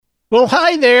Well,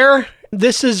 hi there.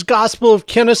 This is Gospel of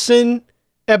Kennison,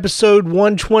 episode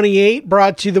 128,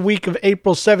 brought to you the week of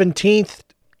April 17th,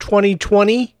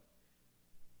 2020.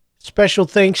 Special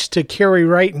thanks to Carrie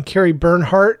Wright and Carrie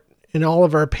Bernhardt and all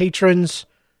of our patrons.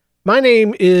 My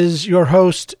name is your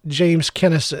host, James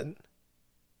Kennison.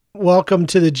 Welcome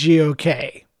to the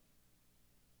GOK.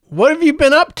 What have you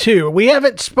been up to? We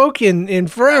haven't spoken in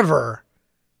forever,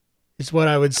 is what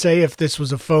I would say if this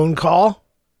was a phone call.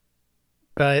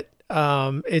 But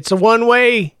it's a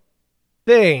one-way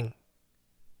thing.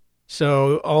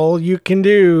 So all you can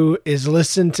do is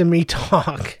listen to me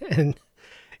talk. And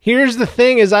here's the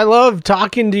thing is I love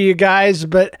talking to you guys,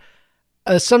 but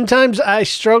sometimes I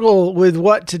struggle with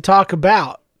what to talk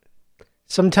about.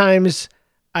 Sometimes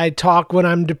I talk when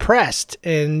I'm depressed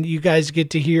and you guys get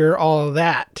to hear all of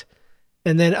that.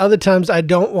 And then other times I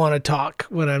don't want to talk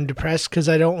when I'm depressed because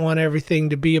I don't want everything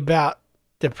to be about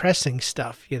depressing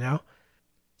stuff, you know?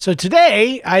 So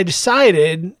today I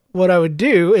decided what I would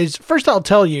do is first I'll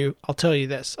tell you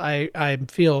this. I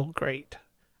feel great.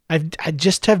 I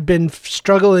just have been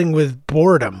struggling with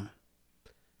boredom.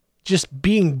 Just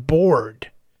being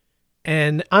bored.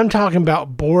 And I'm talking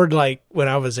about bored like when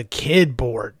I was a kid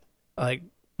bored. Like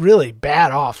really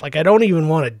bad off. Like I don't even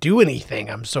want to do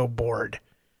anything. I'm so bored.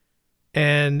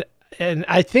 And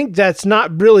I think that's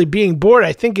not really being bored.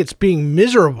 I think it's being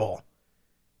miserable.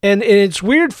 And it's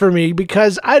weird for me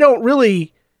because I don't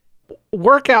really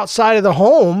work outside of the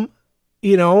home.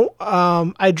 You know,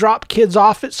 I drop kids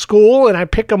off at school and I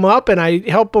pick them up and I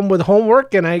help them with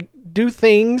homework and I do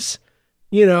things,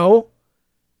 you know.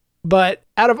 But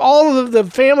out of all of the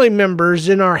family members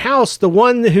in our house, the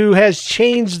one who has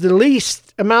changed the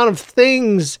least amount of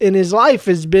things in his life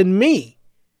has been me.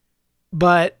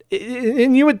 But,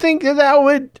 and you would think that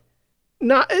would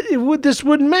not, this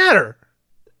wouldn't matter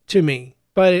to me.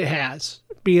 But it has,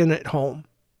 being at home.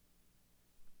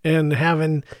 And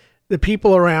having the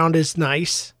people around is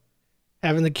nice.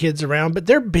 Having the kids around. But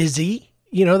they're busy.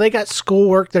 You know, they got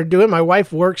schoolwork they're doing. My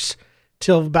wife works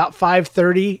till about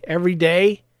 5:30 every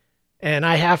day. And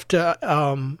I have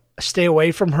to stay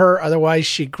away from her. Otherwise,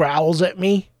 she growls at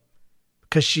me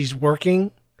because she's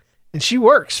working. And she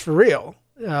works for real.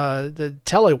 The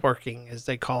teleworking, as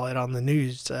they call it on the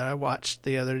news that I watched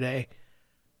the other day.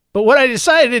 But what I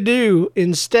decided to do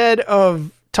instead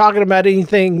of talking about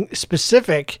anything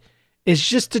specific is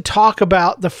just to talk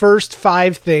about the first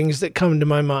 5 things that come to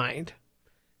my mind.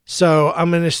 So I'm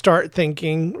going to start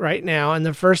thinking right now, and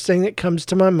the first thing that comes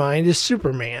to my mind is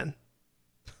Superman.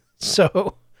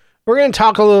 So we're going to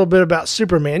talk a little bit about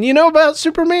Superman. You know about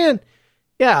Superman?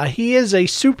 Yeah, he is a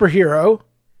superhero,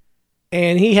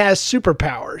 and he has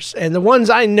superpowers. And the ones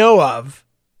I know of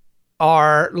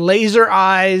are laser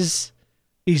eyes.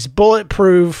 He's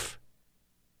bulletproof.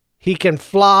 He can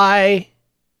fly.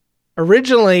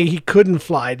 Originally, he couldn't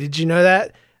fly. Did you know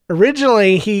that?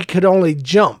 Originally, he could only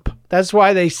jump. That's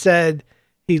why they said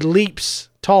he leaps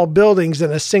tall buildings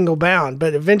in a single bound.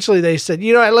 But eventually they said,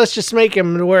 you know what, let's just make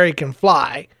him to where he can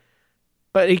fly.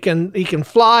 But he can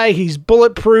fly. He's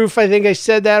bulletproof. I think I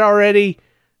said that already.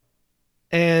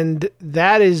 And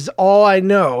that is all I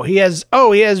know. He has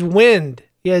wind.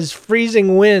 He has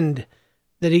freezing wind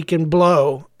that he can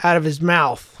blow out of his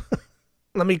mouth.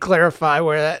 Let me clarify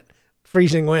where that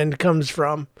freezing wind comes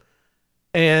from.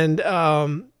 And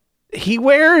he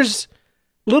wears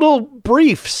little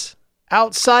briefs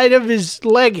outside of his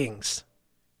leggings,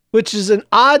 which is an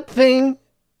odd thing.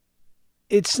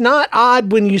 It's not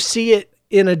odd when you see it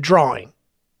in a drawing.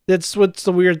 That's what's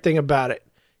the weird thing about it.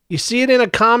 You see it in a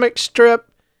comic strip,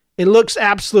 it looks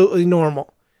absolutely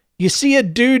normal. You see a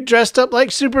dude dressed up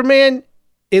like Superman,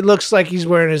 it looks like he's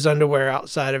wearing his underwear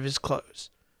outside of his clothes.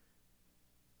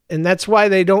 And that's why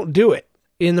they don't do it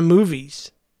in the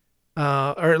movies.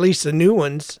 Or at least the new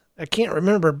ones. I can't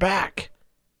remember back.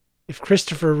 If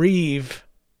Christopher Reeve.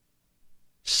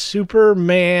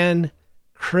 Superman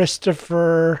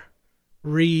Christopher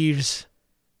Reeves.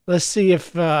 Let's see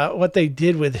if what they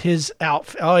did with his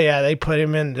outfit. Oh yeah, they put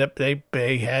him in.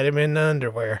 They had him in the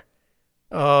underwear.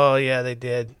 Oh yeah, they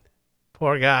did.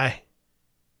 Poor guy.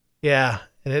 Yeah.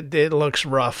 And it looks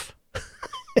rough.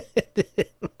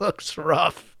 It looks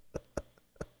rough.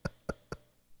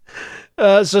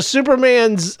 So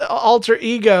Superman's alter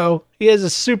ego, he has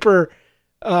a super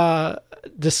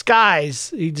disguise.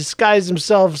 He disguised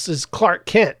himself as Clark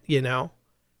Kent, you know.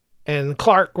 And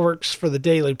Clark works for the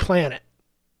Daily Planet.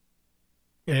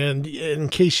 And in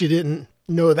case you didn't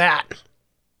know that,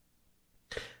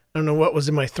 I don't know what was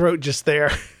in my throat just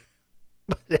there.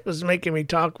 But it was making me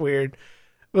talk weird.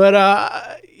 But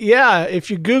yeah, if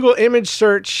you Google image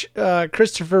search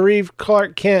Christopher Reeve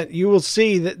Clark Kent, you will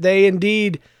see that they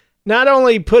indeed not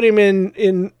only put him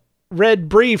in red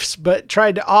briefs, but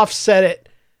tried to offset it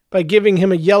by giving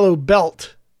him a yellow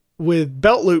belt with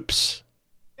belt loops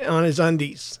on his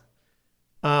undies.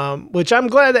 Which I'm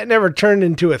glad that never turned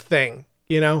into a thing,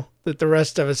 that the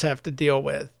rest of us have to deal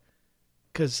with.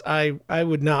 Because I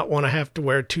would not want to have to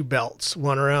wear two belts,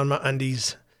 one around my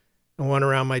undies and one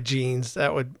around my jeans.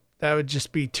 That would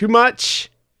just be too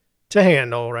much to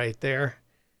handle right there.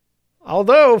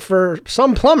 Although for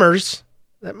some plumbers,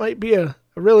 that might be a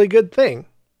really good thing.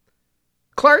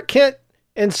 Clark Kent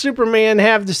and Superman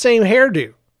have the same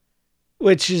hairdo,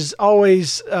 which is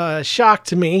always a shock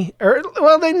to me.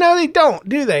 They don't,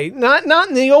 do they? Not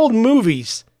in the old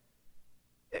movies.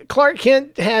 Clark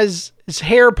Kent has his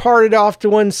hair parted off to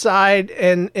one side,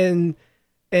 and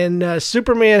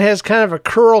Superman has kind of a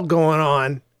curl going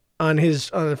on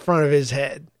the front of his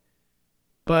head.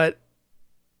 But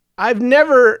I've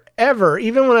never, ever,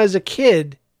 even when I was a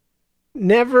kid,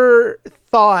 never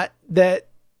thought that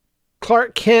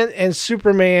Clark Kent and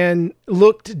Superman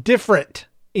looked different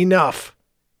enough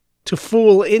to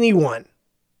fool anyone.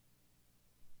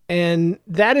 And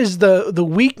that is the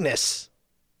weakness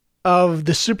of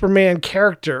the Superman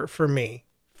character for me,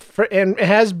 and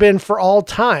has been for all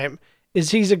time,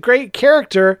 is he's a great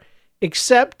character,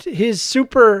 except his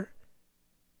superness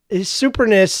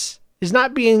is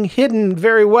not being hidden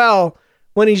very well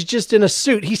when he's just in a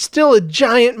suit. He's still a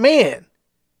giant man,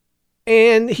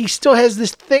 and he still has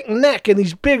this thick neck and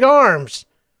these big arms,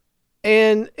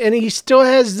 and he still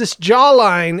has this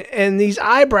jawline and these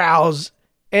eyebrows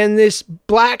and this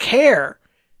black hair.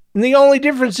 And the only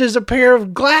difference is a pair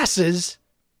of glasses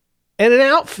and an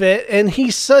outfit, and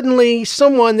he's suddenly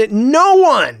someone that no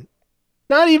one,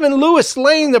 not even Lois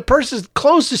Lane, the person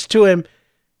closest to him,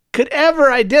 could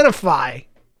ever identify.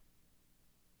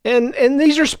 And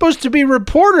these are supposed to be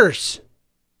reporters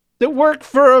that work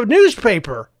for a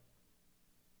newspaper.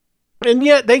 And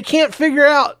yet they can't figure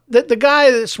out that the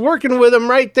guy that's working with them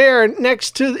right there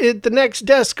next to it, the next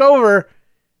desk over,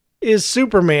 is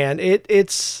Superman.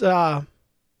 It's a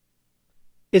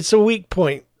weak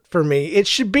point for me. It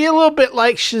should be a little bit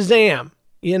like Shazam,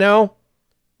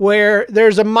 where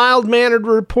there's a mild-mannered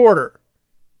reporter,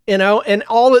 and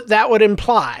all that would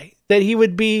imply that he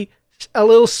would be a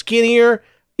little skinnier,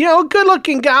 a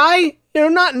good-looking guy,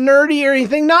 not nerdy or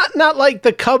anything, not like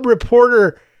the Cub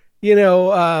reporter, I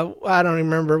don't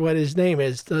remember what his name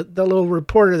is, the little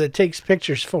reporter that takes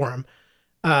pictures for him.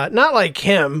 Not like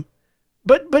him,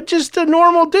 but just a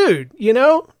normal dude,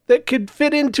 that could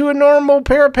fit into a normal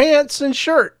pair of pants and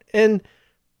shirt and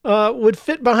would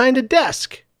fit behind a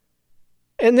desk.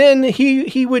 And then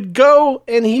he would go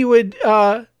and he would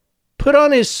put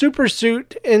on his super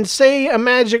suit and say a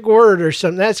magic word or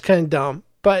something. That's kind of dumb.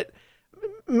 But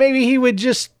maybe he would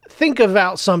just think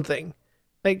about something.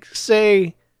 Like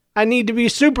say, I need to be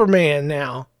Superman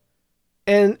now.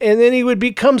 And then he would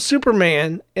become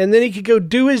Superman. And then he could go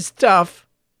do his stuff.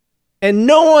 And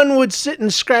no one would sit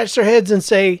and scratch their heads and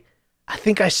say, I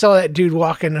think I saw that dude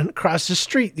walking across the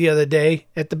street the other day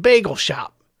at the bagel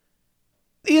shop.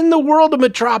 In the world of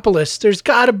Metropolis, there's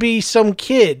got to be some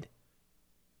kid,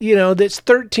 that's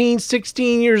 13,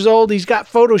 16 years old. He's got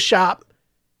Photoshop,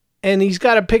 and he's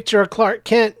got a picture of Clark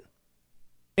Kent,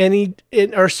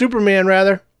 or Superman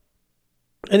rather,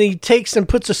 and he takes and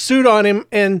puts a suit on him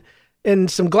and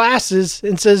some glasses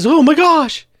and says, oh my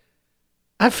gosh,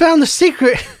 I found the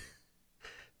secret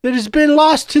that has been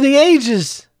lost to the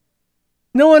ages.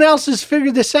 No one else has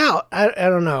figured this out. I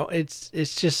don't know. It's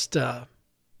just,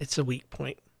 it's a weak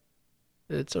point.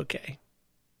 It's okay.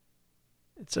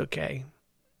 It's okay.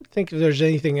 I think if there's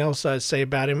anything else I'd say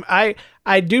about him,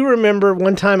 I do remember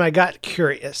one time I got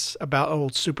curious about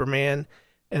old Superman,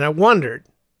 and I wondered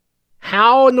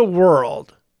how in the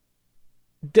world,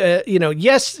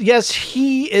 yes,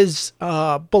 he is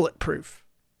bulletproof,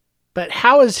 but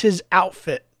how is his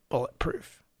outfit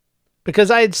bulletproof?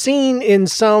 Because I had seen in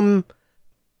some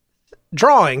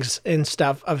drawings and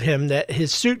stuff of him that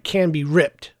his suit can be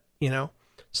ripped,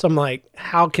 So I'm like,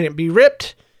 how can it be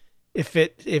ripped if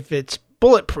it's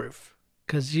bulletproof?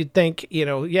 Because you'd think,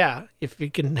 if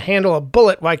you can handle a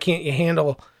bullet, why can't you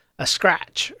handle a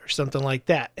scratch or something like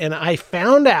that? And I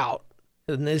found out,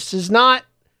 and this is not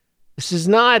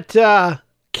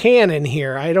canon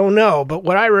here, I don't know, but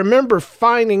what I remember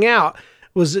finding out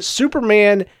was that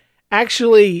Superman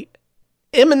actually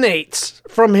emanates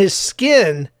from his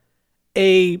skin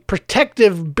a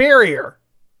protective barrier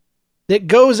that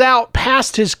goes out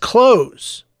past his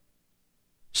clothes.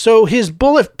 So his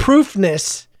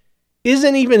bulletproofness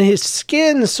isn't even his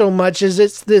skin so much as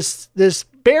it's this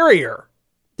barrier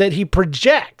that he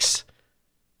projects,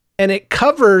 and it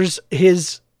covers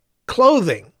his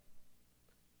clothing.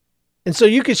 And so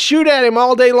you could shoot at him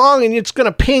all day long and it's going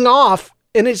to ping off,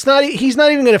 and he's not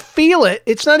even going to feel it.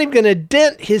 It's not even going to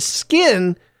dent his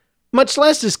skin, much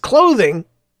less his clothing,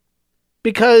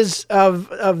 because of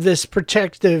this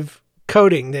protective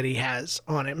coating that he has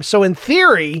on him. So in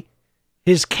theory,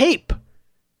 his cape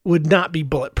would not be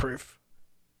bulletproof.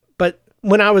 But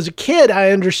when I was a kid,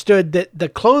 I understood that the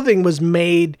clothing was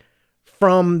made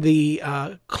from the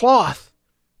cloth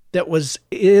that was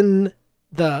in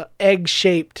the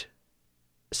egg-shaped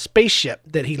spaceship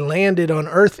that he landed on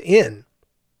Earth in.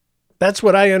 That's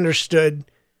what I understood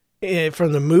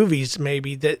from the movies,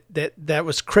 maybe, that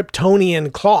was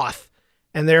Kryptonian cloth,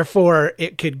 and therefore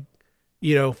it could,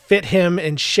 fit him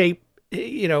and shape,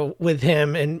 with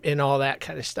him and all that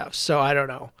kind of stuff. So I don't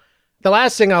know. The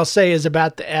last thing I'll say is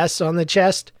about the S on the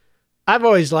chest. I've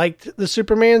always liked the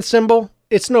Superman symbol.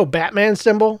 It's no Batman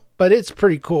symbol, but it's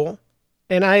pretty cool.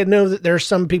 And I know that there's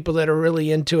some people that are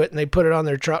really into it and they put it on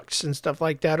their trucks and stuff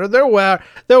like that, or they'll wear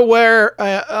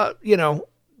the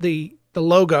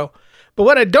logo. But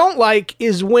what I don't like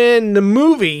is when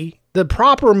the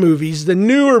proper movies, the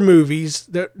newer movies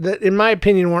that in my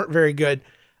opinion weren't very good,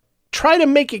 try to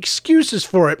make excuses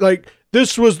for it. Like,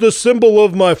 this was the symbol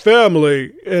of my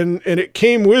family and it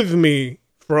came with me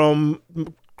from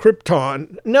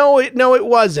Krypton. No, it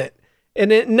wasn't.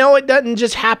 And it doesn't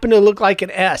just happen to look like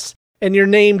an S and your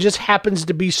name just happens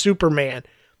to be Superman.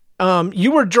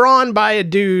 You were drawn by a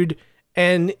dude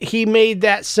and he made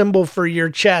that symbol for your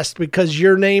chest because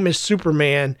your name is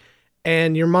Superman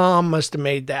and your mom must have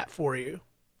made that for you.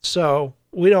 So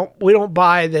we don't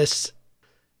buy this.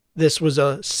 This was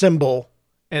a symbol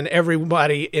and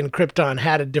everybody in Krypton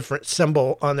had a different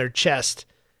symbol on their chest.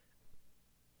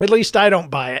 At least I don't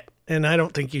buy it, and I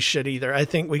don't think you should either. I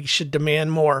think we should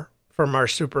demand more from our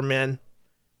Supermen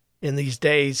in these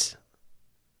days.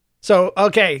 So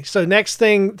next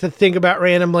thing to think about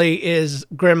randomly is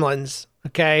Gremlins,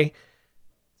 okay?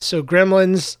 So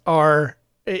Gremlins are,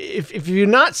 if you've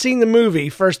not seen the movie,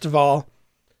 first of all,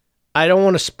 I don't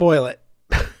want to spoil it.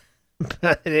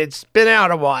 It's been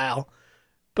out a while.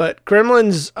 But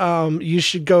Gremlins, you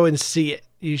should go and see it.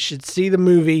 You should see the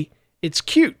movie. It's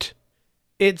cute.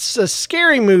 It's a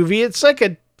scary movie. It's like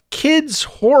a kid's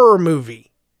horror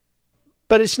movie.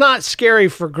 But it's not scary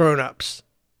for grown-ups.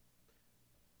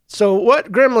 So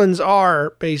what Gremlins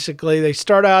are, basically, they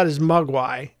start out as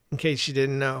Mogwai, in case you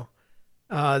didn't know.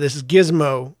 This is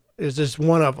Gizmo is just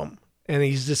one of them. And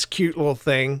he's this cute little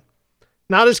thing.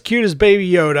 Not as cute as Baby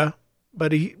Yoda,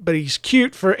 but he's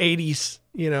cute for 80s,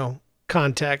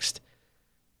 context.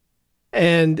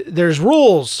 And there's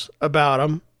rules about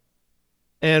them.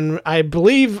 And I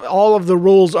believe all of the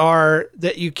rules are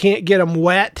that you can't get them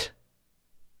wet.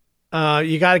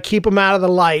 You got to keep them out of the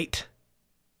light.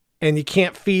 And you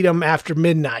can't feed them after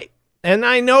midnight. And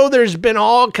I know there's been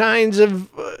all kinds of,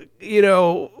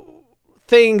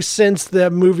 things since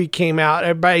the movie came out.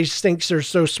 Everybody thinks they're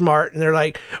so smart. And they're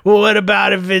like, well, what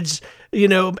about if it's,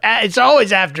 it's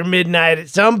always after midnight at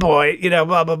some point,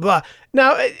 blah, blah, blah.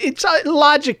 Now, it's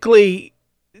logically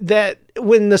that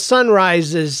when the sun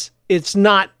rises, it's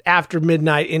not after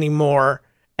midnight anymore,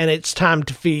 and it's time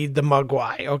to feed the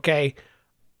Mogwai, okay?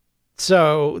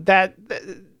 So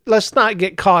let's not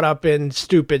get caught up in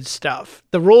stupid stuff.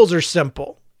 The rules are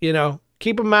simple,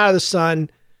 keep them out of the sun.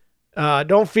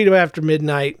 Don't feed them after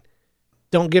midnight.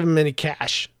 Don't give them any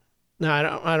cash. No,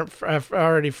 I've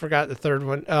already forgot the third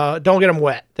one. Don't get them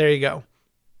wet. There you go.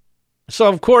 So,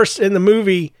 of course, in the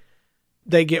movie,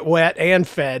 they get wet and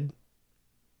fed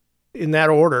in that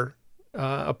order.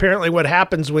 Apparently what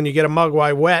happens when you get a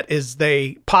Mogwai wet is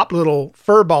they pop little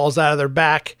fur balls out of their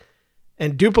back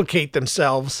and duplicate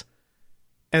themselves.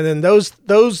 And then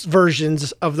those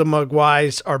versions of the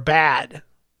Mogwais are bad.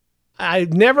 I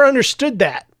never understood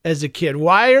that as a kid.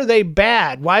 Why are they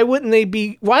bad? Why wouldn't they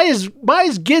be? Why is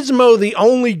Gizmo the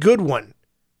only good one?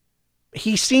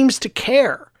 He seems to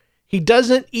care. He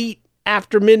doesn't eat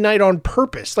after midnight on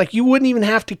purpose. Like, you wouldn't even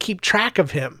have to keep track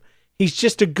of him. He's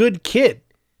just a good kid.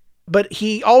 But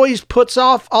he always puts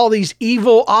off all these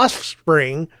evil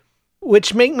offspring,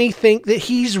 which make me think that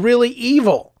he's really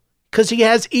evil because he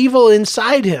has evil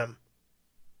inside him.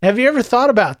 Have you ever thought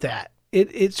about that?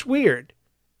 It's weird.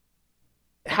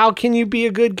 How can you be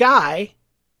a good guy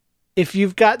if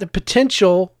you've got the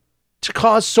potential to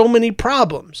cause so many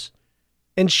problems?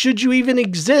 And should you even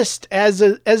exist as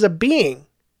a being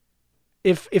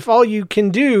if all you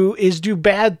can do is do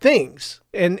bad things?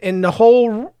 And the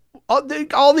whole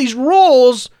all these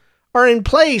rules are in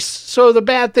place so the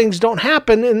bad things don't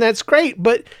happen, and that's great.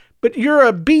 But you're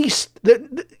a beast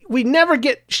that we never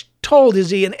get told. Is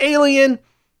he an alien?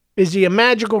 Is he a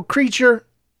magical creature?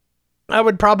 I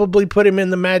would probably put him in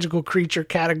the magical creature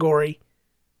category.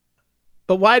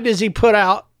 But why does he put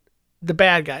out the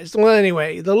bad guys? Well,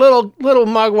 anyway, the little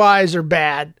Mogwais are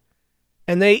bad,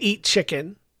 and they eat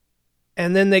chicken.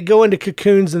 And then they go into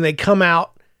cocoons and they come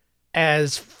out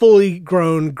as fully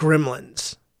grown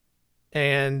gremlins.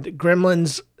 And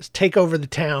gremlins take over the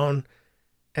town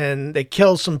and they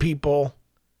kill some people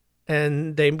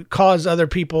and they cause other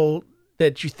people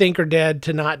that you think are dead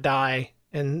to not die.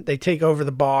 And they take over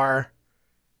the bar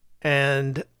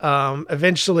and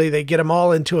eventually they get them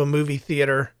all into a movie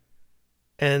theater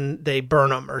and they burn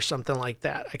them or something like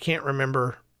that. I can't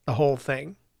remember the whole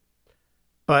thing.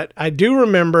 But I do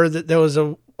remember that there was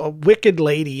a wicked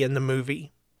lady in the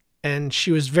movie, and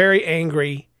she was very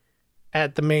angry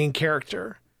at the main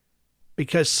character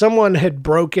because someone had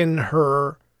broken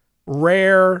her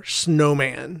rare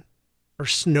snowman, or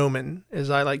snowman, as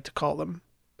I like to call them.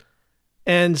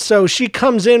 And so she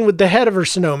comes in with the head of her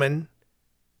snowman,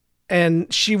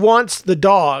 and she wants the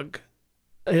dog,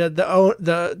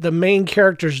 the main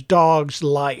character's dog's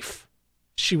life.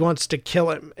 She wants to kill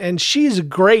him. And she's a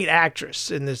great actress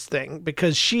in this thing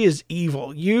because she is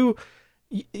evil. You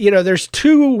know, there's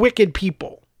two wicked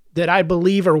people that I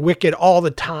believe are wicked all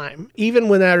the time, even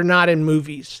when they're not in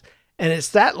movies. And it's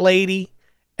that lady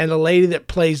and the lady that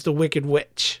plays the Wicked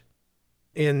Witch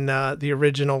in the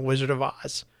original Wizard of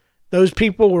Oz. Those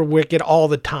people were wicked all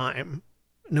the time,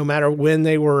 no matter when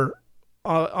they were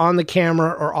on the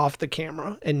camera or off the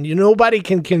camera. And nobody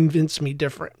can convince me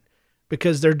different,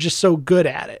 because they're just so good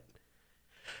at it.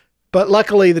 But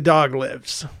luckily the dog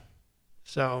lives.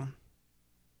 So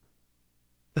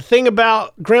the thing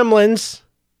about gremlins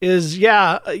is,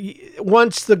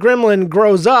 once the gremlin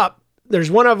grows up,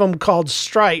 there's one of them called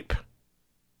Stripe.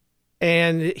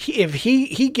 And if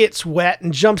he gets wet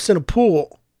and jumps in a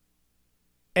pool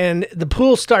and the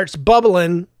pool starts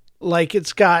bubbling like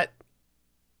it's got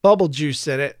bubble juice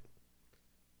in it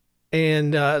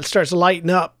and it starts lighting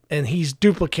up, and he's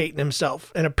duplicating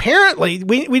himself. And apparently,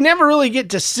 we never really get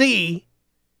to see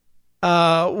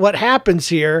what happens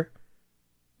here.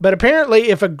 But apparently,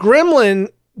 if a gremlin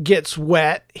gets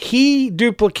wet, he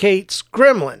duplicates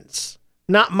gremlins,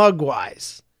 not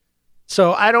Mogwais.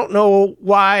 So I don't know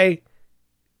why,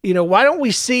 why don't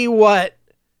we see what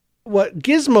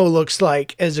Gizmo looks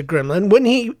like as a gremlin? Wouldn't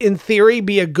he, in theory,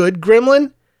 be a good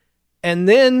gremlin? And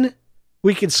then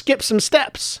we could skip some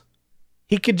steps.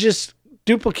 He could just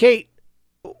duplicate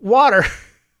water.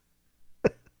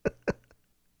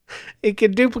 It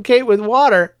could duplicate with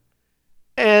water,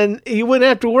 and you wouldn't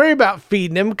have to worry about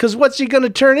feeding him, because what's he going to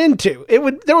turn into?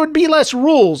 There would be less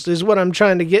rules, is what I'm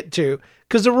trying to get to,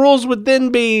 because the rules would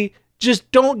then be just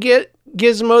don't get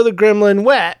Gizmo the Gremlin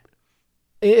wet.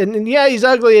 And yeah, he's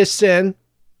ugly as sin,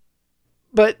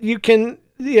 but you can,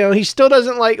 he still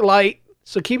doesn't like light,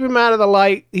 so keep him out of the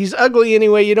light. He's ugly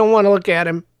anyway. You don't want to look at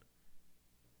him.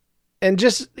 And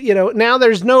just, now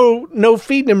there's no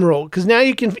feeding him rule, because now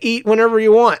you can eat whenever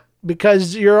you want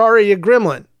because you're already a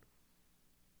gremlin.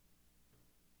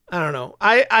 I don't know.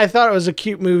 I thought it was a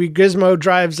cute movie. Gizmo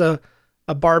drives a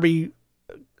Barbie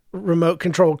remote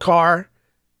control car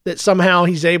that somehow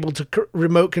he's able to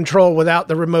remote control without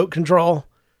the remote control.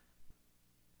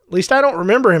 At least I don't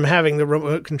remember him having the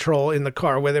remote control in the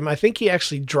car with him. I think he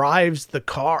actually drives the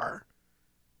car.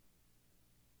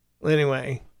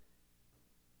 Anyway.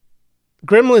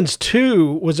 Gremlins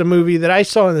 2 was a movie that I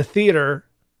saw in the theater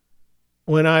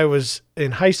when I was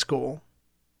in high school.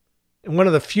 And one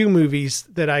of the few movies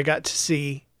that I got to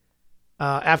see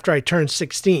after I turned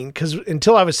 16. Because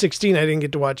until I was 16, I didn't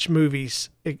get to watch movies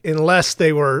unless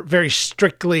they were very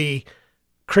strictly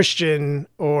Christian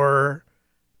or,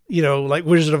 like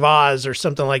Wizard of Oz or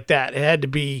something like that. It had to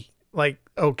be like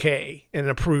okay and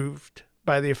approved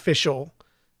by the official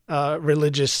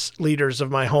religious leaders of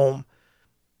my home.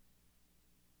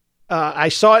 I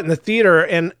saw it in the theater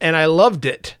and I loved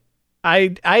it.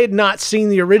 I had not seen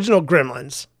the original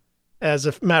Gremlins, as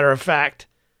a matter of fact.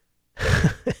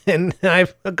 And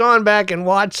I've gone back and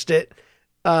watched it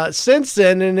since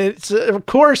then, and it's, of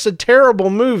course, a terrible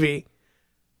movie.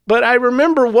 But I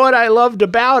remember what I loved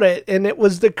about it, and it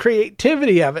was the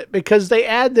creativity of it, because they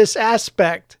add this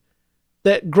aspect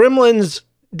that Gremlins'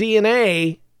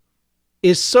 DNA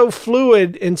is so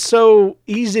fluid and so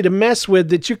easy to mess with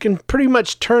that you can pretty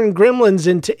much turn gremlins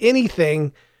into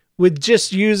anything with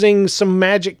just using some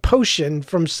magic potion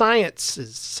from science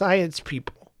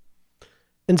people.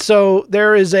 And so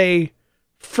there is a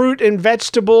fruit and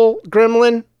vegetable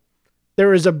gremlin.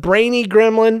 There is a brainy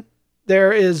gremlin.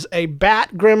 There is a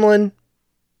bat gremlin.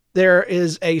 There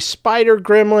is a spider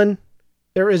gremlin.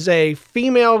 There is a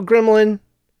female gremlin.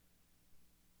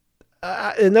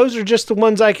 and those are just the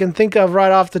ones I can think of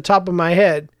right off the top of my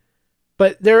head.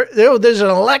 But there's an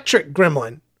electric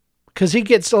gremlin because he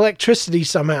gets electricity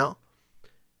somehow.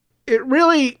 It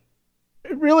really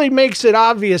makes it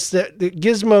obvious that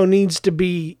Gizmo needs to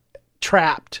be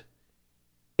trapped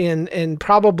and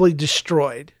probably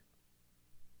destroyed.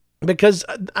 Because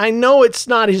I know it's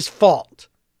not his fault,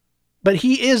 but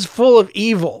he is full of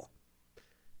evil.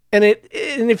 And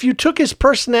if you took his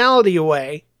personality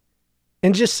away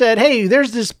and just said, hey,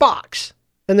 there's this box,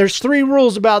 and there's 3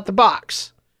 rules about the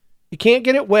box. You can't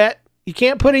get it wet, you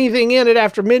can't put anything in it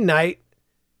after midnight,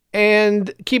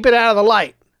 and keep it out of the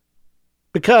light.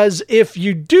 Because if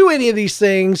you do any of these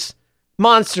things,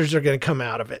 monsters are going to come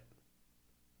out of it.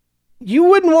 You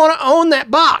wouldn't want to own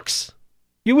that box.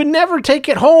 You would never take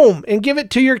it home and give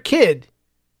it to your kid.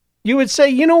 You would say,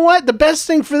 you know what? The best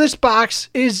thing for this box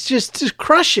is just to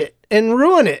crush it and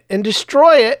ruin it and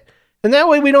destroy it. And that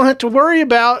way we don't have to worry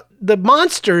about the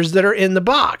monsters that are in the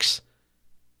box.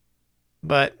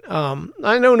 But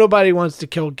I know nobody wants to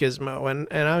kill Gizmo.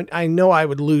 And I know I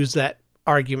would lose that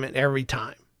argument every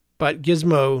time. But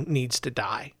Gizmo needs to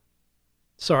die.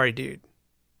 Sorry, dude.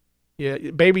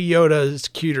 Yeah, Baby Yoda is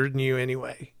cuter than you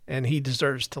anyway. And he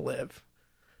deserves to live.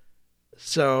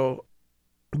 So,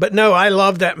 but no, I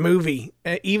love that movie.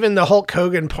 Even the Hulk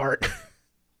Hogan part.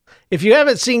 If you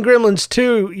haven't seen Gremlins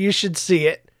 2, you should see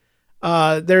it.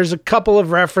 There's a couple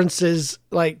of references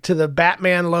like to the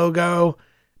Batman logo.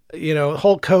 You know,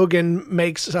 Hulk Hogan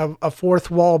makes a fourth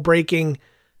wall breaking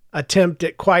attempt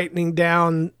at quietening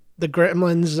down the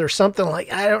Gremlins or something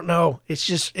like, I don't know.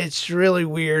 It's really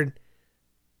weird.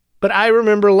 But I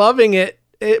remember loving it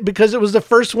because it was the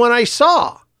first one I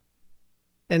saw.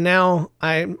 And now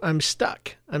I'm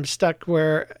stuck. I'm stuck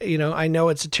where, you know, I know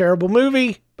it's a terrible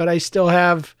movie, but I still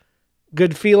have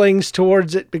good feelings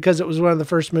towards it because it was one of the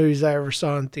first movies I ever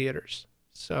saw in theaters.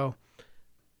 So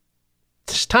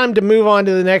it's time to move on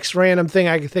to the next random thing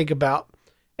I could think about.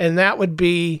 And that would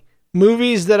be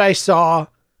movies that I saw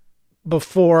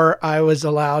before I was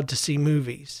allowed to see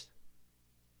movies.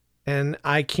 And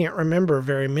I can't remember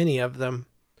very many of them.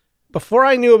 Before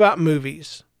I knew about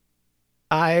movies,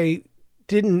 I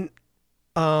didn't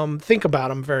think about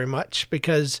them very much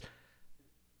because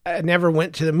I never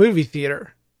went to the movie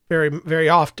theater very, very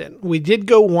often. We did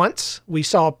go once. We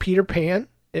saw Peter Pan.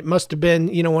 It must have been,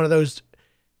 you know, one of those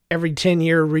every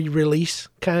 10-year re-release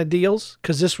kind of deals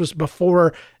because this was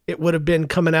before it would have been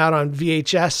coming out on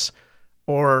VHS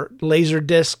or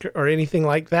Laserdisc or anything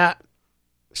like that.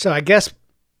 So I guess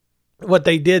what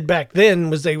they did back then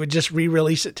was they would just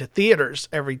re-release it to theaters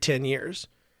every 10 years.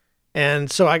 And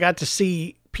so I got to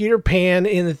see Peter Pan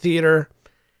in the theater.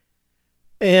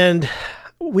 And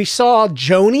we saw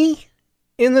Joni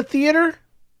in the theater,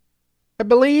 I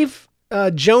believe.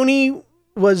 Joni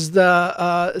was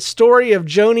the story of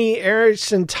Joni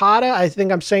Eareckson Tada. I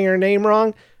think I'm saying her name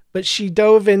wrong. But she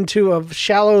dove into a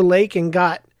shallow lake and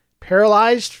got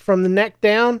paralyzed from the neck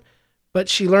down. But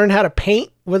she learned how to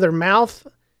paint with her mouth.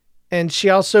 And she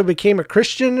also became a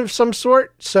Christian of some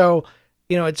sort. So,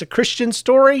 you know, it's a Christian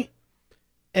story.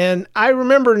 And I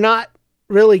remember not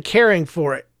really caring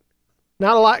for it.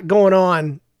 Not a lot going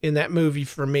on in that movie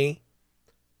for me.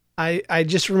 I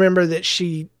just remember that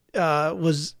she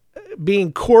was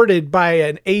being courted by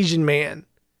an Asian man.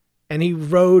 And he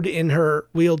rode in her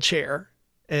wheelchair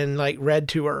and like read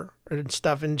to her and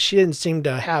stuff. And she didn't seem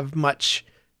to have much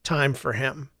time for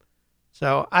him.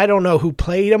 So I don't know who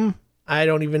played him. I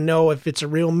don't even know if it's a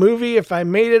real movie, if I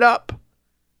made it up.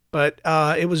 But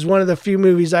it was one of the few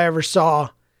movies I ever saw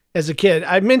as a kid.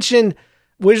 I mentioned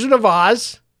Wizard of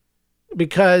Oz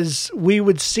because we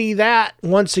would see that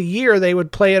once a year. They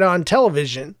would play it on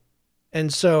television.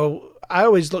 And so I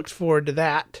always looked forward to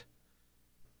that.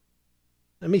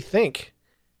 Let me think.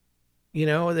 You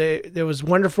know, there was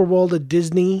Wonderful World of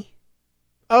Disney.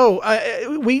 Oh,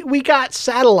 we got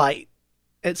satellite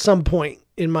at some point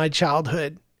in my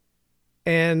childhood.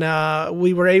 And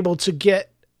we were able to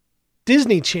get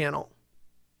Disney Channel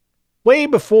way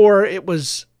before it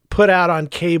was put out on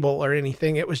cable or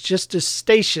anything. It was just a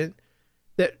station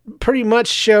that pretty much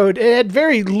showed, it had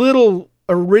very little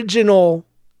original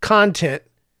content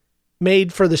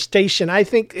made for the station. I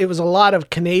think it was a lot of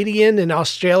Canadian and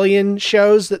Australian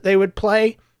shows that they would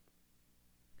play.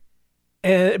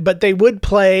 But they would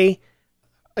play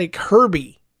like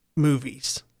Herbie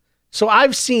movies. So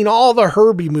I've seen all the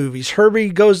Herbie movies. Herbie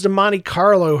Goes to Monte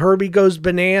Carlo, Herbie Goes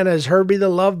Bananas, Herbie the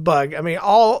Love Bug. I mean,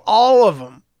 all of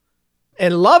them.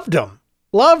 And loved them.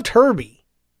 Loved Herbie.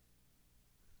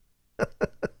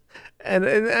 and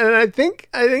I think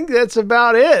that's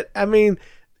about it. I mean,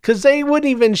 because they wouldn't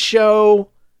even show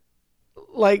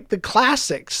like the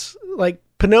classics. like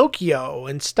Pinocchio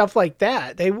and stuff like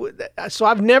that. So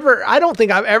I don't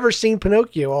think I've ever seen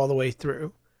Pinocchio all the way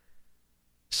through.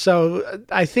 So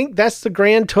I think that's the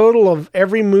grand total of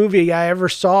every movie I ever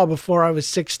saw before I was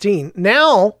 16.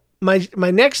 Now, my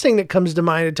next thing that comes to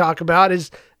mind to talk about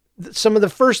is some of the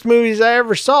first movies I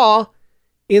ever saw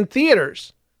in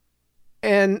theaters.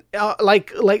 And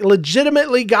like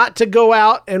legitimately got to go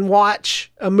out and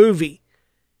watch a movie.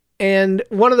 And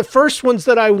one of the first ones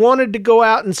that I wanted to go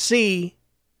out and see,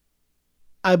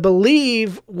 I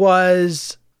believe,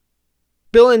 was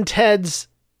Bill and Ted's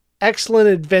Excellent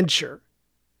Adventure.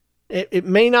 It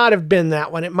may not have been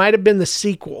that one. It might have been the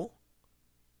sequel.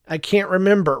 I can't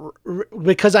remember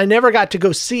because I never got to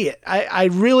go see it. I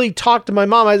really talked to my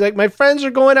mom. I was like, my friends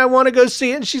are going, I want to go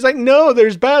see it. And she's like, no,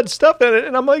 there's bad stuff in it.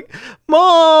 And I'm like,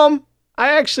 Mom, I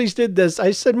actually did this.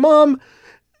 I said, Mom,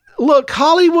 look,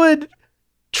 Hollywood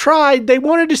tried. They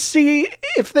wanted to see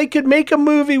if they could make a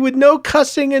movie with no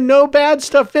cussing and no bad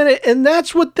stuff in it. And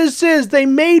that's what this is. They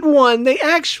made one. They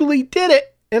actually did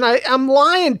it. And I'm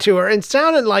lying to her and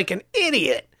sounding like an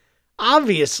idiot,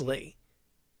 obviously.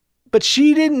 But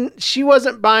she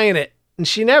wasn't buying it. And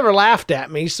she never laughed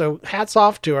at me. So hats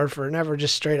off to her for never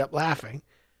just straight up laughing.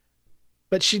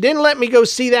 But she didn't let me go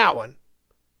see that one.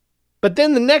 But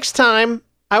then the next time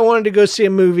I wanted to go see a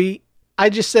movie, I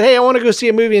just said, hey, I want to go see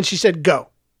a movie. And she said, go.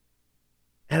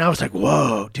 And I was like,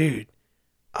 whoa, dude.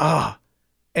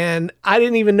 And I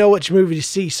didn't even know which movie to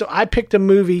see. So I picked a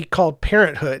movie called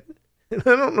Parenthood. And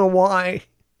I don't know why.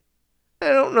 I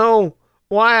don't know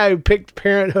why I picked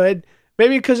Parenthood.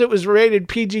 Maybe because it was rated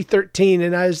PG-13.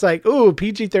 And I was like, ooh,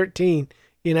 PG-13.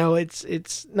 You know,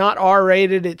 it's not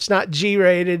R-rated. It's not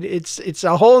G-rated. It's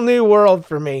a whole new world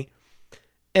for me.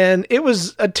 And it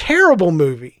was a terrible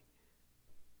movie.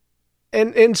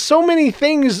 And so many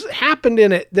things happened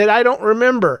in it that I don't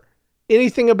remember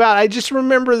anything about. I just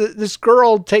remember that this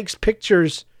girl takes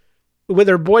pictures with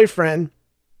her boyfriend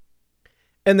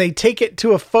and they take it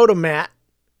to a photomat,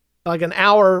 like an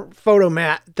hour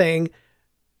photomat thing.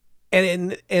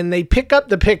 And they pick up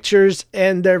the pictures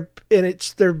and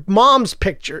it's their mom's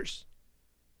pictures.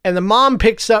 And the mom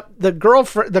picks up the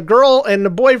girl and the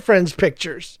boyfriend's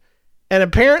pictures. And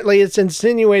apparently it's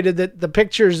insinuated that the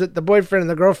pictures that the boyfriend and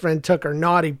the girlfriend took are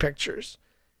naughty pictures.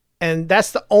 And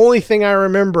that's the only thing I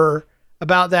remember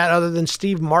about that other than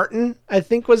Steve Martin, I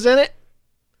think, was in it.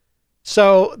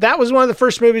 So that was one of the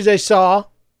first movies I saw.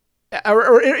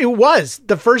 Or it was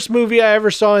the first movie I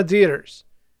ever saw in theaters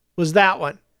was that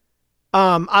one.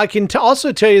 I can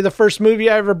also tell you the first movie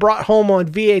I ever brought home on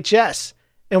VHS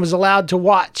and was allowed to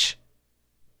watch.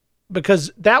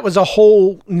 Because that was a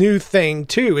whole new thing,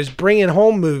 too, is bringing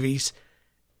home movies.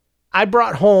 I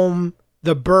brought home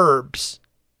The Burbs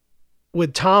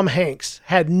with Tom Hanks.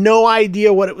 Had no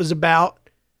idea what it was about.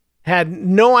 Had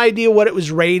no idea what it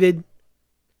was rated.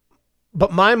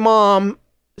 But my mom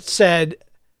said,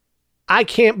 I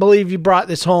can't believe you brought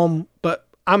this home, but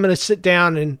I'm going to sit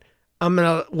down and I'm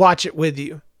going to watch it with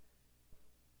you.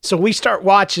 So we start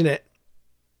watching it.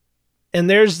 And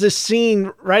there's this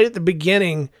scene right at the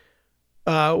beginning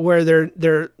where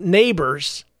they're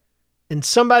neighbors and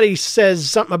somebody says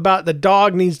something about the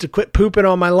dog needs to quit pooping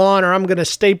on my lawn or I'm going to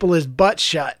staple his butt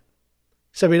shut.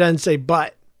 Except he doesn't say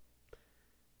butt.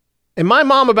 And my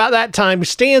mom about that time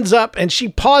stands up and she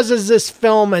pauses this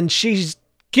film and she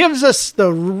gives us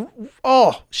the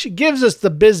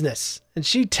business. And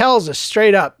she tells us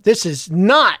straight up, this is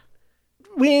not,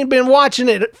 we ain't been watching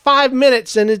it 5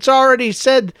 minutes and it's already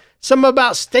said something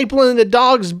about stapling the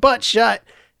dog's butt shut.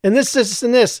 And this,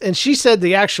 and this. And she said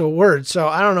the actual word. So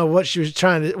I don't know what she was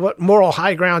what moral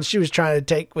high ground she was trying to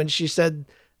take when she said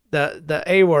the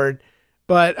A word.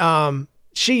 But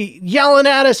she yelling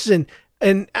at us and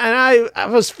I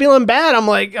was feeling bad. I'm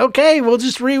like, okay, we'll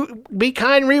just be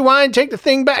kind, rewind, take the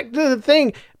thing back to the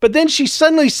thing. But then she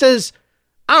suddenly says,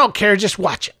 I don't care, just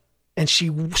watch it. And she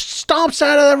stomps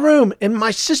out of the room. And my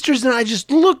sisters and I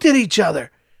just looked at each other.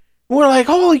 We're like,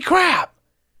 holy crap.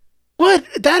 What?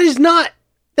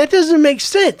 That doesn't make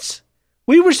sense.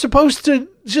 We were supposed to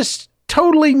just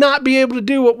totally not be able to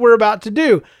do what we're about to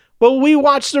do. Well, we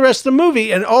watched the rest of the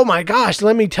movie and oh my gosh,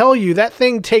 let me tell you, that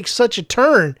thing takes such a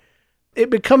turn. It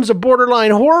becomes a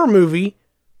borderline horror movie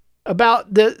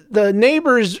about the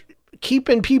neighbors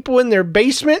keeping people in their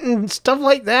basement and stuff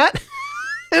like that.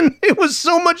 And it was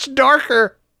so much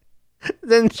darker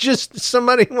than just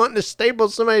somebody wanting to staple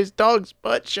somebody's dog's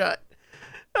butt shut.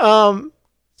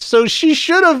 So she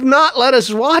should have not let us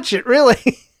watch it,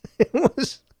 really. It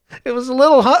was a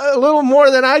little more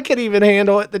than I could even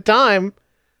handle at the time.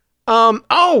 I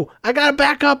got to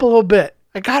back up a little bit.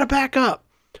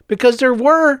 Because there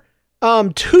were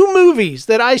two movies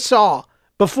that I saw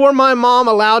before my mom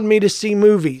allowed me to see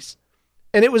movies.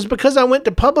 And it was because I went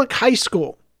to public high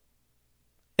school.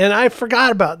 And I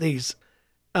forgot about these.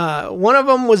 One of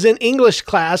them was in English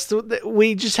class.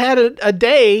 We just had a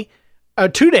day,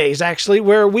 2 days actually,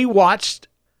 where we watched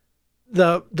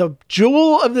the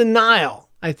Jewel of the Nile,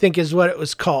 I think is what it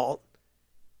was called.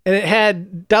 And it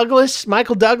had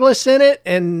Michael Douglas in it,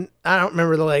 and I don't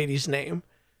remember the lady's name.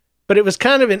 But it was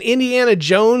kind of an Indiana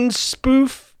Jones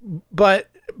spoof, but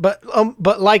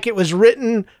like it was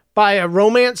written by a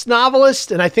romance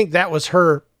novelist, and I think that was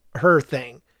her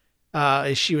thing.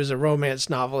 She was a romance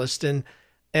novelist, and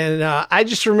I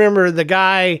just remember the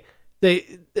guy.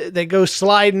 They go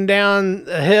sliding down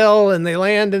a hill and they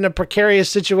land in a precarious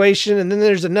situation, and then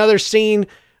there's another scene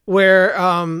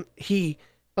where he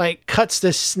like cuts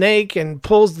this snake and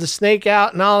pulls the snake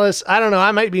out and all this. I don't know.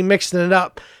 I might be mixing it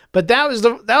up. But that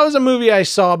was a movie I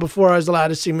saw before I was allowed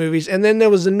to see movies. And then there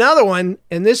was another one,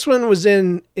 and this one was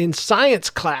in science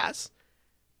class.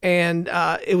 And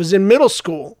it was in middle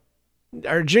school,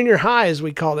 or junior high as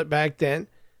we called it back then.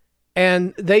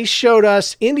 And they showed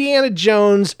us Indiana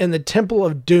Jones and the Temple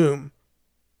of Doom.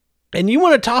 And you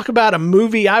want to talk about a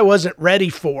movie I wasn't ready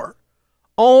for.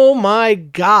 Oh my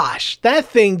gosh, that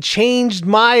thing changed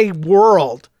my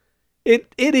world.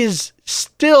 It is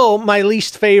still my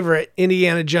least favorite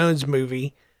Indiana Jones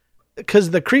movie because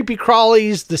the creepy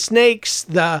crawlies, the snakes,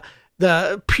 the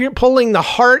pulling the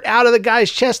heart out of the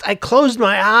guy's chest. I closed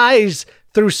my eyes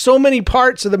through so many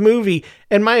parts of the movie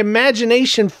and my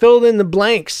imagination filled in the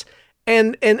blanks.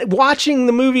 And watching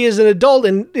the movie as an adult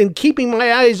and keeping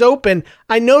my eyes open,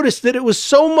 I noticed that it was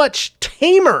so much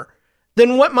tamer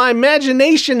than what my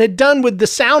imagination had done with the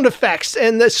sound effects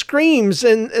and the screams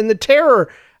and the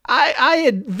terror. I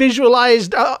had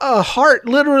visualized a heart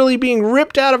literally being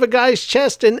ripped out of a guy's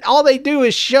chest, and all they do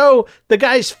is show the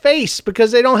guy's face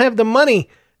because they don't have the money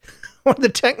or the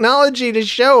technology to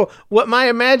show what my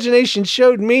imagination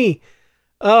showed me.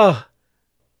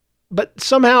 But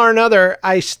somehow or another,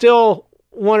 I still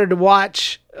wanted to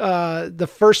watch the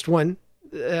first one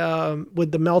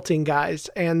with the melting guys,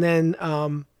 and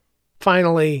then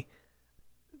finally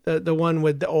the one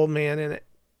with the old man in it.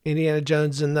 Indiana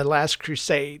Jones and the Last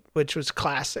Crusade, which was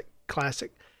classic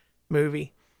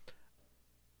movie.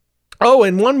 Oh,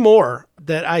 and one more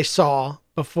that I saw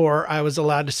before I was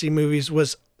allowed to see movies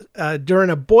was during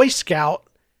a Boy Scout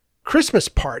Christmas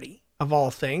party, of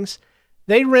all things.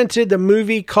 They rented a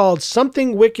movie called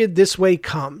Something Wicked This Way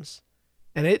Comes.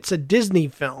 And it's a Disney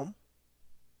film.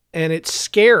 And it's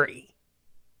scary.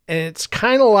 And it's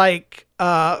kind of like,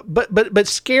 but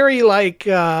scary like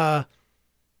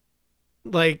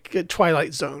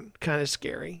Twilight Zone, kind of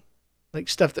scary, like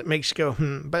stuff that makes you go,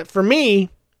 But for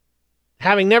me,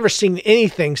 having never seen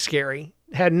anything scary,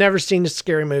 had never seen a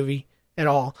scary movie at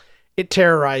all, it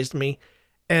terrorized me.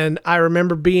 And I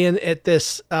remember being at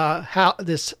this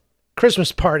this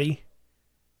Christmas party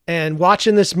and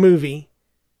watching this movie,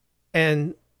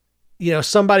 and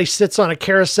somebody sits on a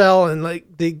carousel and like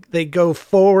they go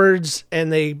forwards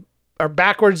and they are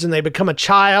backwards and they become a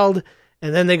child.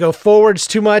 And then they go forwards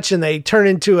too much and they turn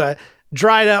into a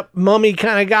dried up mummy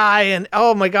kind of guy. And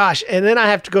oh my gosh. And then I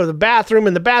have to go to the bathroom,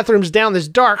 and the bathroom's down this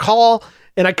dark hall,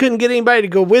 and I couldn't get anybody to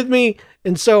go with me.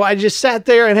 And so I just sat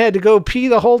there and had to go pee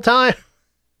the whole time.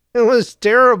 It was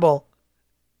terrible.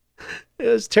 It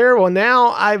was terrible.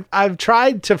 Now I've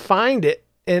tried to find it,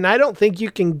 and I don't think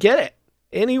you can get it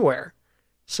anywhere.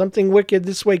 Something Wicked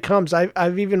This Way Comes.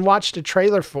 I've even watched a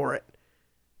trailer for it.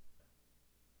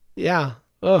 Yeah.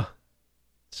 Ugh.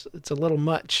 It's a little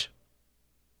much.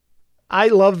 I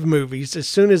love movies. As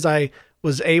soon as I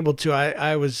was able to,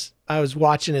 I was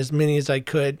watching as many as I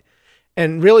could.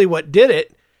 And really what did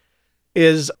it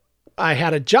is I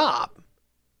had a job.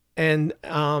 And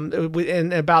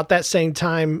about that same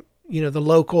time, the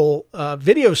local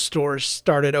video stores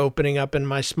started opening up in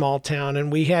my small town,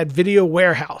 and we had Video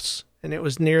Warehouse, and it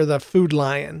was near the Food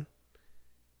Lion.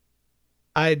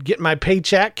 I'd get my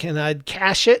paycheck and I'd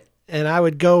cash it. And I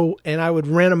would go and I would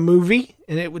rent a movie,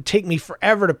 and it would take me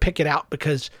forever to pick it out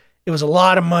because it was a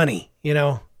lot of money.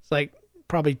 It's like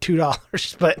probably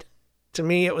 $2, but to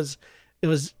me it was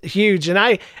huge. And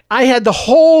I had the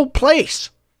whole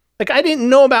place. Like, I didn't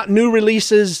know about new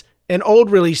releases and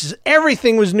old releases.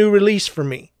 Everything was new release for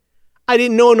me. I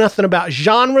didn't know nothing about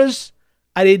genres.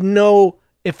 I didn't know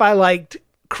if I liked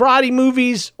karate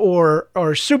movies or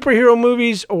superhero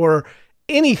movies or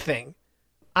anything.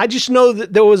 I just know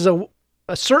that there was a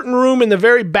certain room in the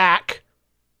very back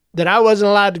that I wasn't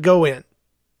allowed to go in.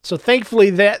 So thankfully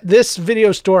that this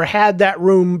video store had that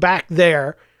room back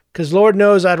there, because Lord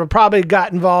knows I'd have probably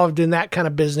got involved in that kind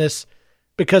of business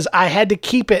because I had to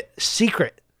keep it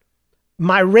secret.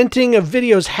 My renting of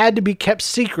videos had to be kept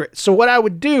secret. So what I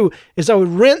would do is I would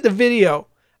rent the video.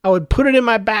 I would put it in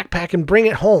my backpack and bring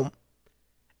it home.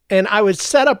 And I would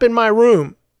set up in my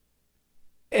room.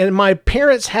 And my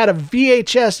parents had a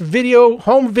VHS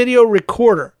home video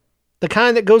recorder, the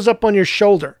kind that goes up on your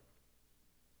shoulder.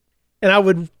 And I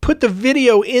would put the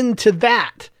video into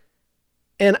that.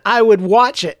 And I would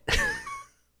watch it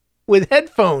with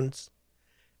headphones.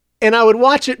 And I would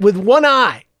watch it with one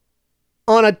eye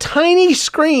on a tiny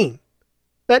screen.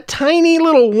 That tiny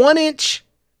little 1-inch,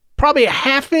 probably a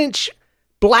 1/2-inch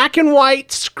black and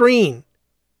white screen.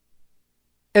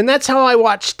 And that's how I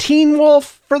watched Teen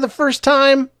Wolf for the first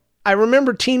time. I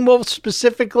remember Teen Wolf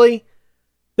specifically.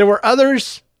 There were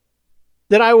others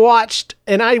that I watched,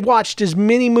 and I watched as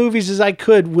many movies as I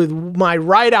could with my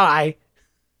right eye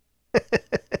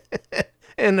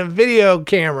and a video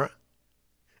camera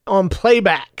on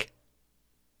playback.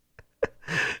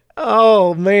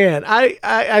 Oh, man.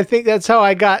 I think that's how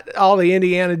I got all the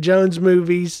Indiana Jones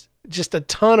movies. Just a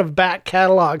ton of back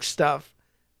catalog stuff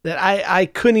that I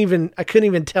couldn't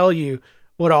even tell you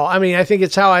what all. I mean, I think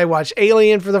it's how I watched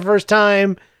Alien for the first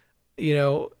time. You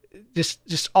know,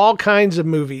 just all kinds of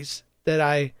movies that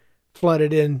I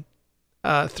flooded in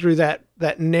through that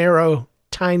narrow,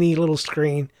 tiny little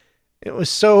screen. It was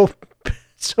so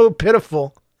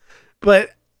pitiful,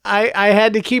 but I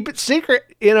had to keep it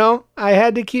secret, you know. I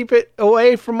had to keep it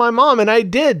away from my mom, and I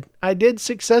did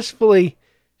successfully.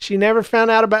 She never found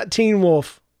out about Teen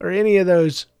Wolf or any of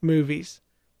those movies.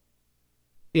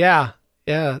 Yeah,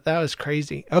 that was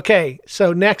crazy. Okay,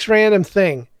 so next random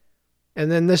thing,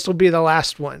 and then this will be the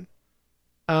last one.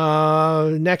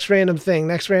 Next random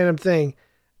thing.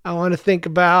 I want to think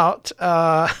about,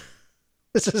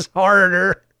 this is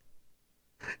harder.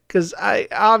 Because I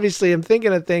obviously am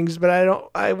thinking of things, but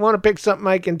I want to pick something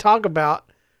I can talk about.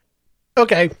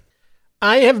 Okay.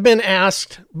 I have been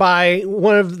asked by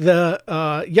one of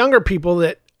the younger people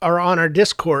that are on our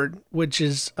Discord, which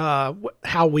is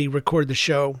how we record the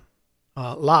show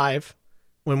live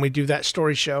when we do that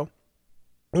story show.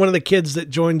 One of the kids that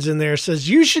joins in there says,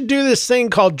 you should do this thing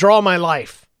called Draw My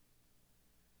Life.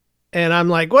 And I'm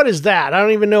like, what is that? I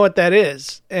don't even know what that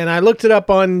is. And I looked it up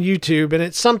on YouTube, and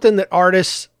it's something that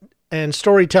artists and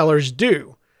storytellers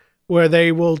do, where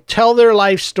they will tell their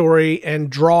life story and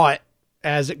draw it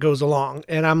as it goes along.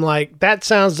 And I'm like, that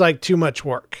sounds like too much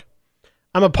work.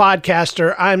 I'm a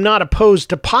podcaster. I'm not opposed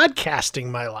to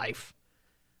podcasting my life.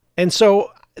 And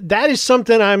so that is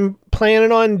something I'm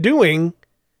planning on doing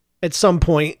at some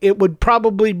point. It would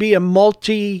probably be a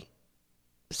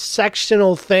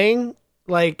multi-sectional thing.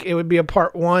 Like it would be a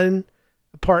part 1,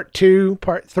 a part 2,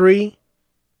 part 3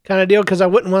 kind of deal, because I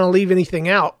wouldn't want to leave anything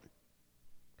out.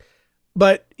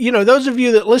 But, you know, those of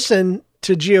you that listen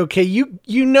to GOK,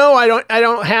 you know I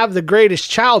don't have the greatest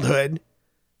childhood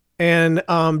and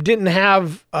didn't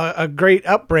have a great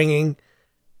upbringing.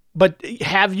 But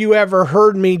have you ever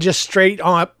heard me just straight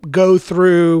up go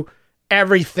through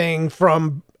everything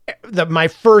from my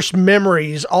first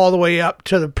memories all the way up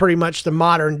to pretty much the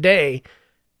modern day?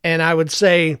 And I would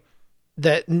say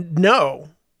that no,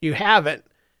 you haven't.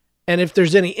 And if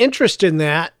there's any interest in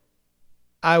that,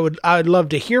 I would love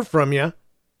to hear from you,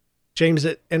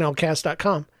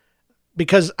 james@nlcast.com,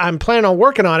 because I'm planning on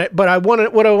working on it. But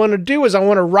what I want to do is I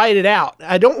want to write it out.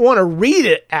 I don't want to read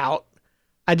it out.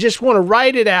 I just want to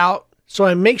write it out so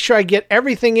I make sure I get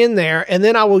everything in there, and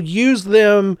then I will use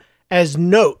them as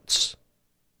notes.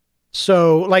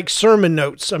 So like sermon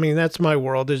notes. I mean, that's my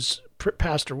world, is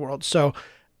pastor world. So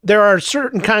there are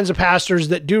certain kinds of pastors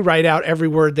that do write out every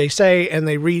word they say, and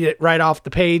they read it right off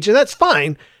the page. And that's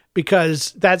fine,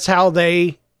 because that's how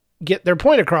they get their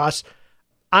point across.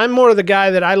 I'm more of the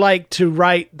guy that I like to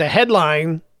write the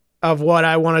headline of what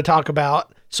I want to talk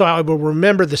about, so I will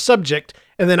remember the subject,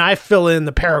 and then I fill in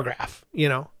the paragraph, you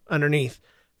know, underneath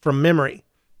from memory.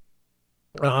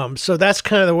 So that's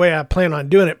kind of the way I plan on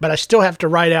doing it, but I still have to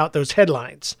write out those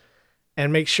headlines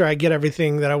and make sure I get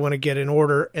everything that I want to get in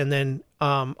order, and then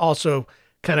also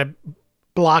kind of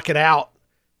block it out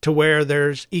to where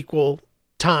there's equal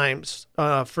times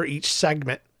for each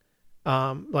segment.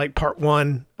 Like part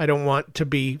 1, I don't want to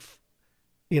be,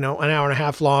 an hour and a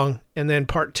half long, and then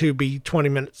part 2 be 20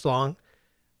 minutes long.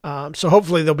 So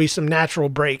hopefully there'll be some natural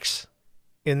breaks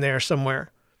in there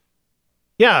somewhere.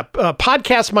 Yeah,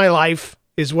 podcast my life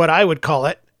is what I would call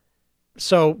it.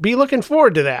 So be looking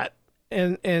forward to that.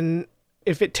 And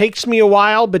if it takes me a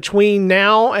while between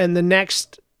now and the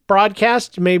next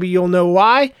broadcast, maybe you'll know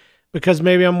why, because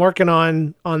maybe I'm working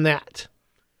on that.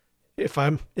 If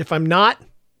I'm not,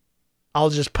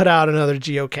 I'll just put out another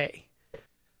GOK.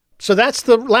 So that's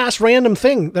the last random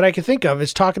thing that I can think of,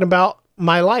 is talking about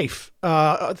my life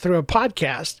through a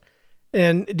podcast.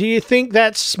 And do you think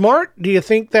that's smart? Do you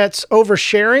think that's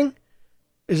oversharing?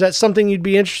 Is that something you'd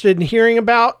be interested in hearing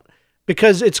about?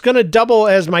 Because it's going to double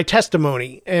as my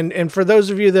testimony. And for those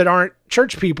of you that aren't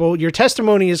church people, your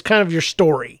testimony is kind of your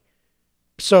story.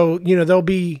 So, there'll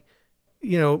be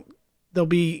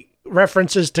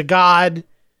references to God,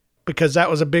 because that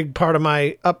was a big part of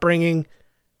my upbringing.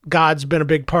 God's been a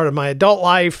big part of my adult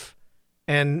life,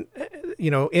 and,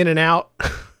 in and out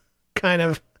kind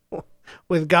of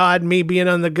with God, me being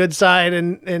on the good side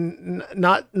and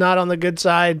not on the good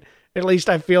side. At least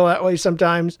I feel that way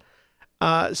sometimes.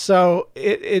 So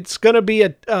it's going to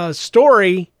be a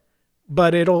story,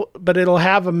 but it'll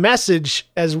have a message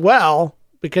as well,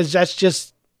 because that's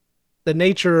just the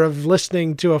nature of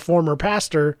listening to a former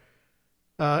pastor,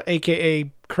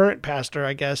 AKA current pastor,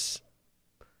 I guess,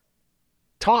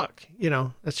 talk.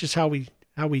 That's just how we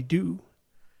do.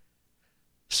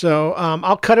 So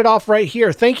I'll cut it off right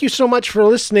here. Thank you so much for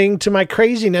listening to my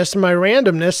craziness and my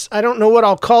randomness. I don't know what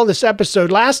I'll call this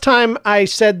episode. Last time I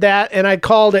said that and I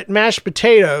called it mashed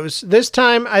potatoes. This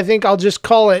time I think I'll just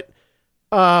call it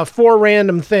 4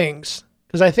 random things,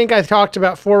 because I think I talked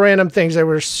about 4 random things. There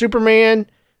were Superman,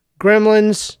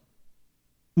 Gremlins,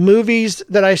 movies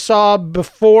that I saw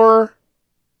before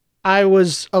I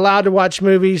was allowed to watch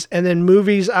movies, and then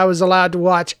movies I was allowed to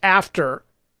watch after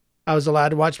I was allowed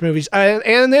to watch movies.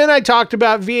 And then I talked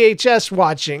about VHS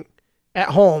watching at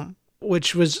home,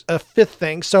 which was a 5th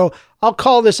thing. So I'll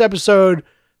call this episode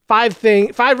 5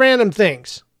 random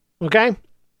things. Okay?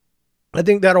 I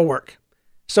think that'll work.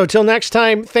 So till next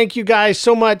time, thank you guys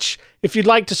so much. If you'd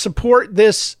like to support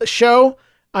this show,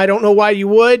 I don't know why you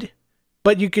would,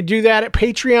 but you could do that at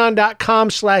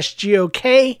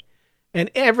patreon.com/GOK, and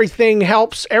everything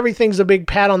helps. Everything's a big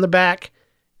pat on the back,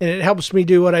 and it helps me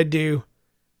do what I do.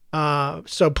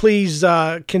 So please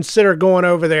consider going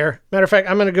over there. Matter of fact,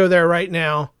 I'm going to go there right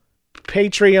now.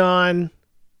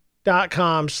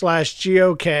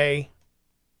 Patreon.com/GOK.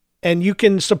 And you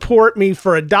can support me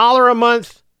for $1 a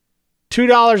month,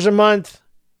 $2 a month,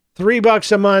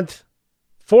 $3 a month,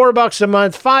 $4 a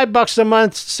month, $5 a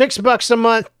month, $6 a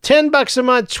month, $10 a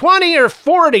month, 20 or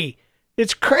 40.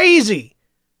 It's crazy.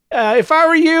 If I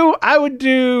were you, I would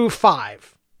do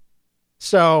 5.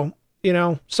 So,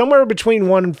 somewhere between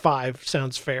 1 and 5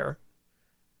 sounds fair.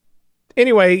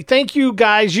 Anyway, thank you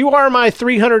guys. You are my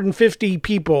 350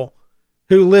 people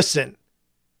who listen.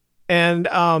 And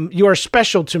you are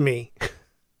special to me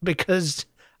because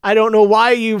I don't know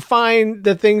why you find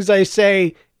the things I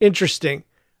say interesting,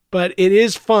 but it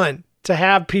is fun to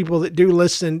have people that do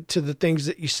listen to the things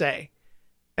that you say.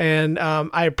 And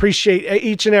I appreciate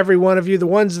each and every one of you, the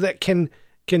ones that can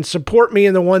support me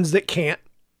and the ones that can't.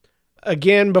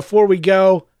 Again, before we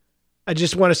go, I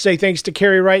just want to say thanks to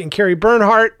Carrie Wright and Carrie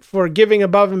Bernhardt for giving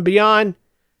above and beyond.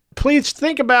 Please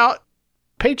think about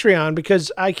Patreon,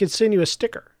 because I could send you a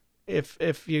sticker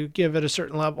if you give it a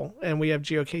certain level, and we have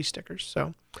GOK stickers.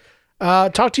 So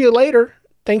talk to you later.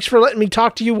 Thanks for letting me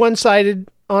talk to you one-sided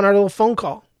on our little phone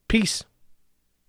call. Peace.